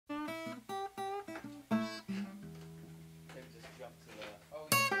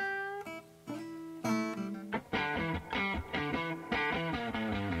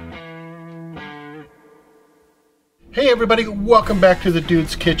Hey everybody, welcome back to the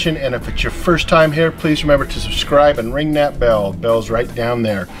Dude's Kitchen, and if it's your first time here, please remember to subscribe and ring that bell. The bell's right down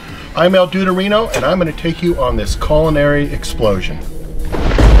there. I'm El Duderino, and I'm going to take you on this culinary explosion.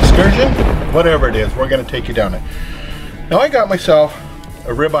 Excursion? Whatever it is, we're going to take you down it. Now I got myself a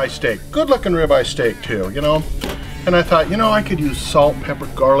ribeye steak. Good looking ribeye steak too, you know. And I thought, you know, I could use salt, pepper,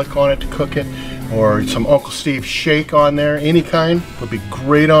 garlic on it to cook it, or some Uncle Steve shake on there, any kind would be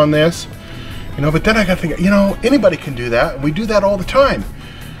great on this. You know, but then I got to think, you know, anybody can do that. We do that all the time.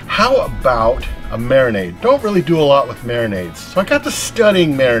 How about a marinade? Don't really do a lot with marinades. So I got to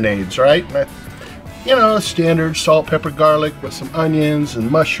studying marinades, right? And you know, standard salt, pepper, garlic with some onions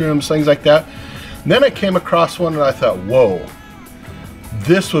and mushrooms, things like that. And then I came across one and I thought, whoa,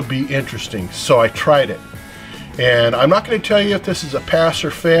 this would be interesting. So I tried it. And I'm not going to tell you if this is a pass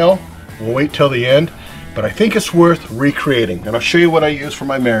or fail. We'll wait till the end. But I think it's worth recreating. And I'll show you what I use for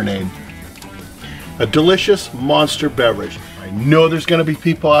my marinade. A delicious monster beverage. I know there's going to be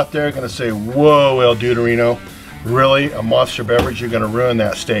people out there going to say, whoa, El Duderino, really? A monster beverage? You're going to ruin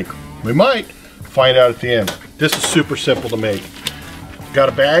that steak. We might find out at the end. This is super simple to make. Got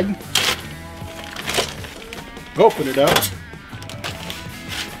a bag? Open it up.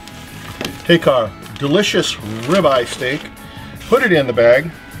 Take our delicious ribeye steak, put it in the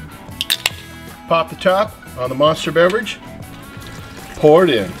bag, pop the top on the monster beverage, pour it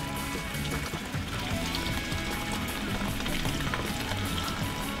in.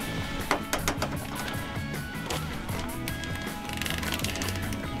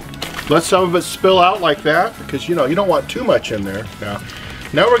 Let some of it spill out like that, because you know you don't want too much in there.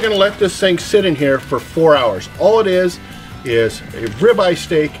 Now we're going to let this thing sit in here for 4 hours. All it is a ribeye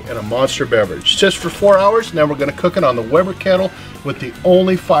steak and a monster beverage. Just for 4 hours, and then we're going to cook it on the Weber kettle with the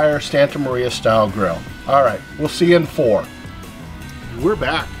Onlyfire Santa Maria style grill. All right, we'll see you in 4. We're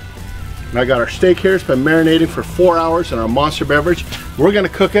back. And I got our steak here. It's been marinating for 4 hours in our monster beverage. We're going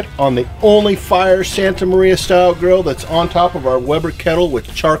to cook it on the Onlyfire Santa Maria style grill that's on top of our Weber kettle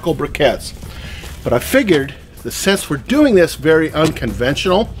with charcoal briquettes. But I figured that since we're doing this very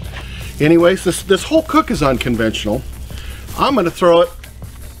unconventional, anyways, this whole cook is unconventional, I'm going to throw it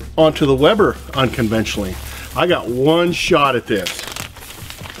onto the Weber unconventionally. I got one shot at this.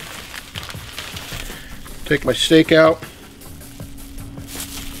 Take my steak out.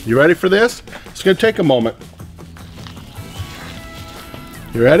 You ready for this? It's going to take a moment.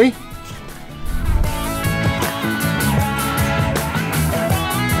 You ready?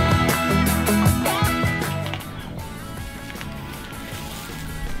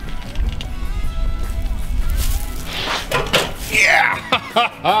 Yeah!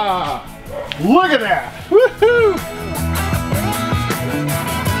 Look at that! Woohoo!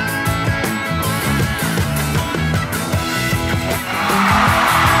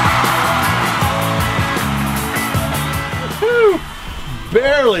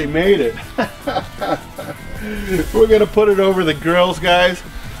 Barely made it. We're gonna put it over the grills, guys.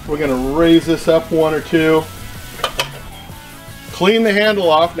 We're gonna raise this up 1 or 2. Clean the handle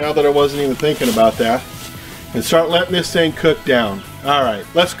off now that I wasn't even thinking about that. And start letting this thing cook down. All right,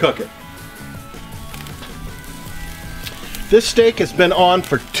 let's cook it. This steak has been on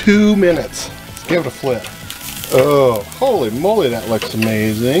for 2 minutes. Let's give it a flip. Oh, holy moly, that looks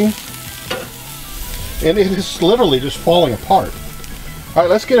amazing. And it is literally just falling apart. All right,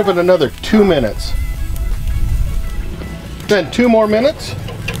 let's give it another 2 minutes. Then 2 more minutes.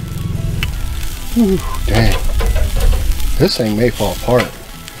 Ooh, dang. This thing may fall apart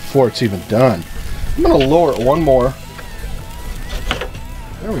before it's even done. I'm gonna lower it 1 more.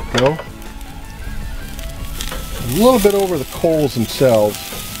 There we go. A little bit over the coals themselves.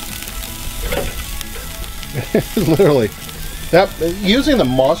 Literally. Using the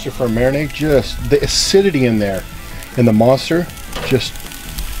monster for a marinade, just the acidity in there, in the monster, just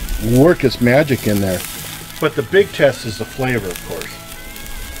work its magic in there. But the big test is the flavor, of course.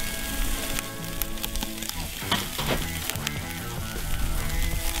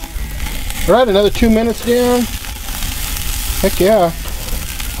 All right, another 2 minutes down. Heck yeah.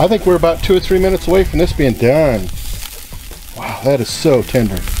 I think we're about 2 or 3 minutes away from this being done. Wow, that is so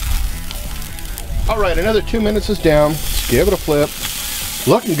tender. All right, another 2 minutes is down. Let's give it a flip.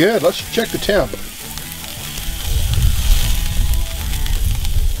 Looking good. Let's check the temp.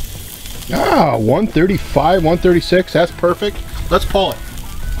 Ah, 135, 136. That's perfect. Let's pull it.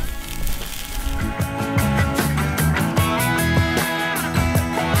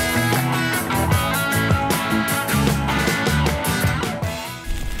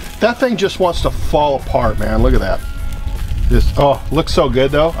 That thing just wants to fall apart, man. Look at that. Just, oh, looks so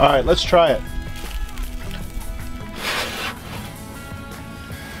good though. All right, let's try it.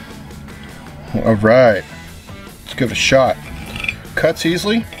 All right. It's give it a shot. Cuts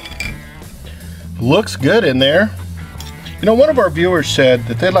easily. Looks good in there. You know, one of our viewers said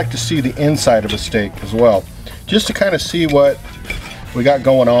that they'd like to see the inside of a steak as well, just to kind of see what we got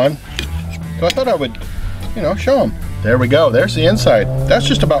going on. So I thought I would, you know, show them. There we go. There's the inside. That's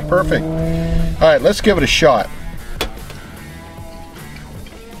just about perfect. All right, let's give it a shot.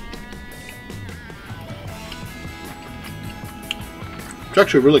 It's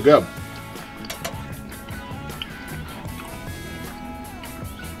actually really good.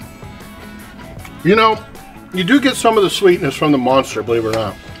 You know, you do get some of the sweetness from the Monster, believe it or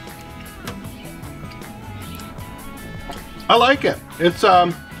not. I like it. It's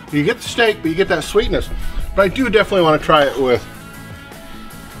you get the steak, but you get that sweetness. But I do definitely want to try it with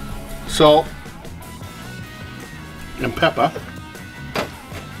salt and pepper.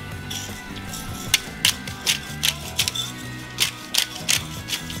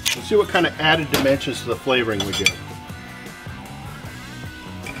 Let's see what kind of added dimensions to the flavoring we get.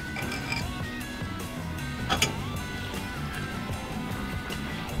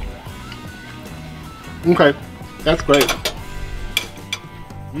 Okay, that's great.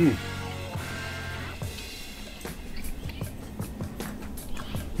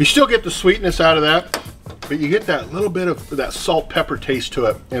 You still get the sweetness out of that, but you get that little bit of that salt pepper taste to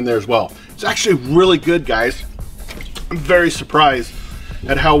it in there as well. It's actually really good, guys. I'm very surprised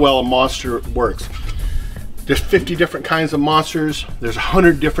at how well a Monster works. There's 50 different kinds of Monsters. There's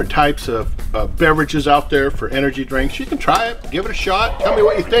 100 different types of beverages out there for energy drinks. You can try it, give it a shot, tell me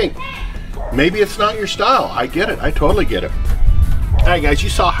what you think. Maybe it's not your style. I get it. I totally get it. All right, guys, you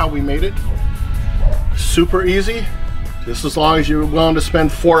saw how we made it. Super easy. Just as long as you're willing to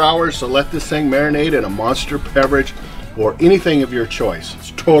spend 4 hours to let this thing marinate in a Monster beverage or anything of your choice.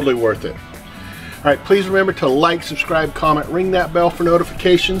 It's totally worth it. All right, please remember to like, subscribe, comment, ring that bell for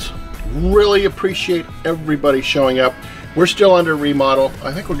notifications. Really appreciate everybody showing up. We're still under remodel.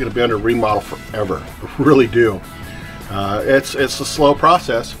 I think we're going to be under remodel forever. I really do. It's a slow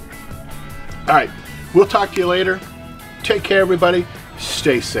process. All right, we'll talk to you later. Take care, everybody.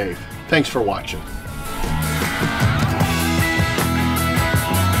 Stay safe. Thanks for watching.